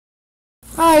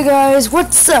Hi guys,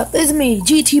 what's up? It's me,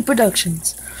 GT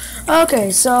Productions.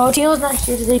 Okay, so Tino's not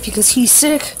here today because he's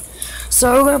sick.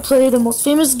 So we're gonna play the most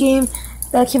famous game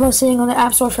that I keep on seeing on the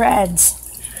App Store for ads.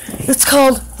 It's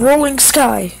called Rolling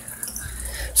Sky.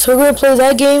 So we're gonna play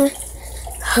that game.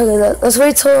 Okay, let's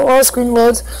wait till all the screen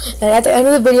loads, and at the end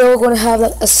of the video we're gonna have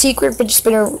a secret fidget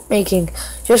spinner making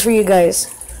just for you guys.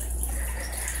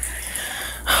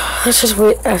 Let's just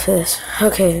wait after this.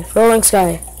 Okay, Rolling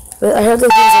Sky. I heard this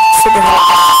game's like super hot.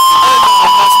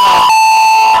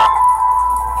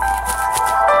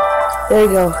 There you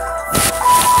go.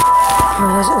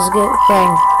 Let's get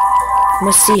playing.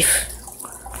 Massif.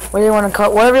 What do you want to call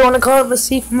it? Whatever you want to call it,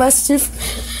 Massif.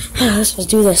 Let's just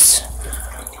do this.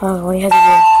 Oh, what do you have to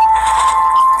do?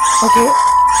 Okay.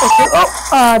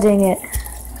 Oh, dang it.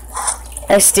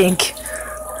 I stink.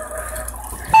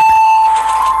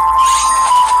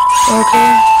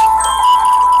 Okay.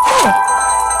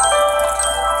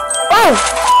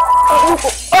 Oh,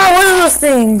 what are those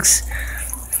things?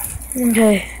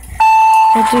 Okay,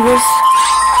 let's do this.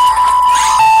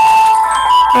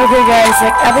 Okay, guys,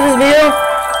 after this video,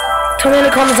 tell me in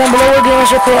the comments down below what game I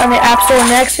should play on the App Store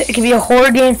next. It can be a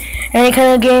horror game, any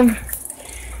kind of game,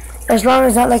 as long as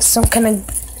it's not like some kind of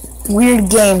weird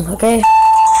game. Okay,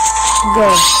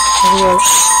 go.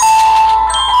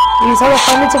 You saw the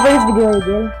 5 minutes of this video, you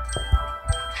did.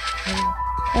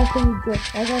 That's pretty good.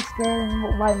 I got scared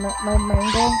by my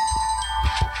mango.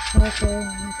 Okay.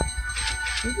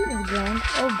 This is ground.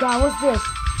 Oh god, what's this?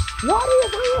 What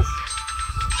is this?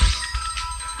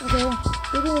 Okay,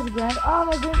 this is ground. Oh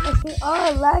my goodness,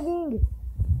 oh, lagging.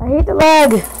 I hate the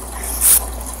lag.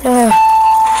 Okay,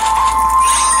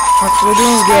 we're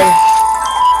doing good.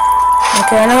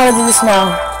 Okay, I know how to do this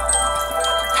now.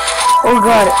 Oh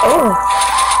god, oh.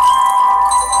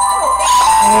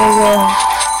 There we go.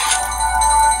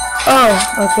 Oh,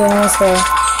 okay, almost there.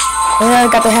 And then I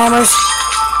got the hammers.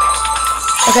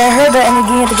 Okay, I heard that in the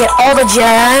game you have to get all the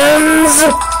gems.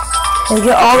 You have to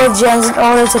get all the gems in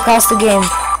order to pass the game.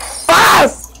 Ah!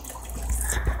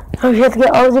 Oh, you have to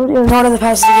get all the gems in order to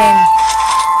pass the game.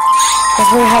 That's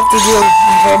what you have to do.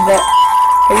 I heard that.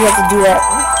 But you have to do that.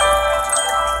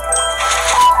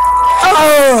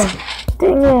 Oh!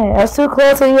 Dang it, I was too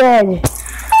close to the edge.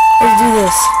 Let's do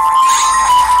this.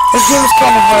 This game is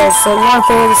kind of hard, so if you want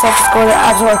to play this, just go to the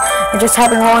App Store and just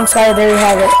type in Rolling Sky, there you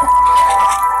have it.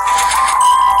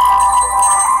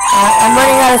 I'm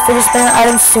running out of fidget spinner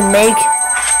items to make.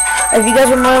 If you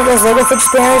guys remember those Lego fidget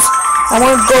spinners, I'm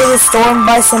going to go to the store and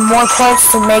buy some more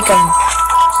parts to make them.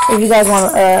 If you guys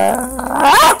want I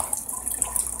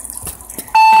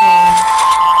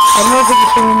don't know if you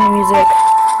can hear the music.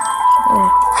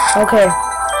 Okay.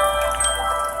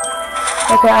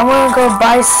 Okay, I'm going to go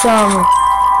buy some...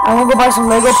 I'm gonna go buy some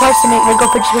Lego parts to make Lego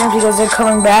fidget spinners because they're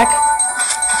coming back.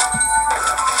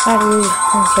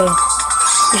 Okay.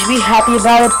 You should be happy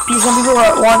about it. Some people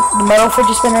want the metal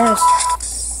fidget spinners.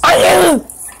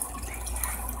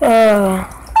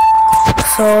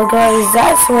 So guys,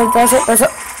 that's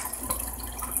it.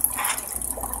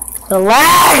 The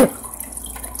lag!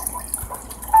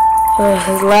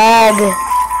 The lag.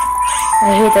 I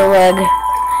hate the lag.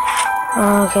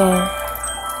 Okay.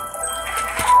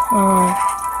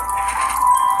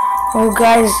 Oh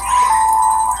guys,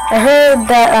 I heard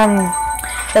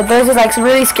that there's a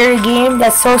really scary game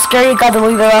that's so scary you got to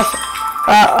leave it off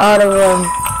out of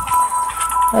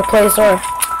the Play Store.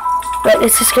 But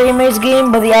it's a Scary Maze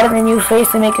game, but they added a new face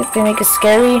to make it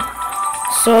scary.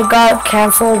 So it got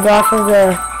cancelled off of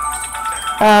the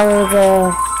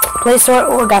Play Store,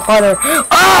 or got farther.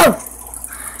 Oh!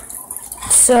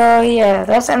 So yeah,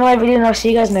 that's the end of my video, and I'll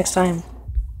see you guys next time.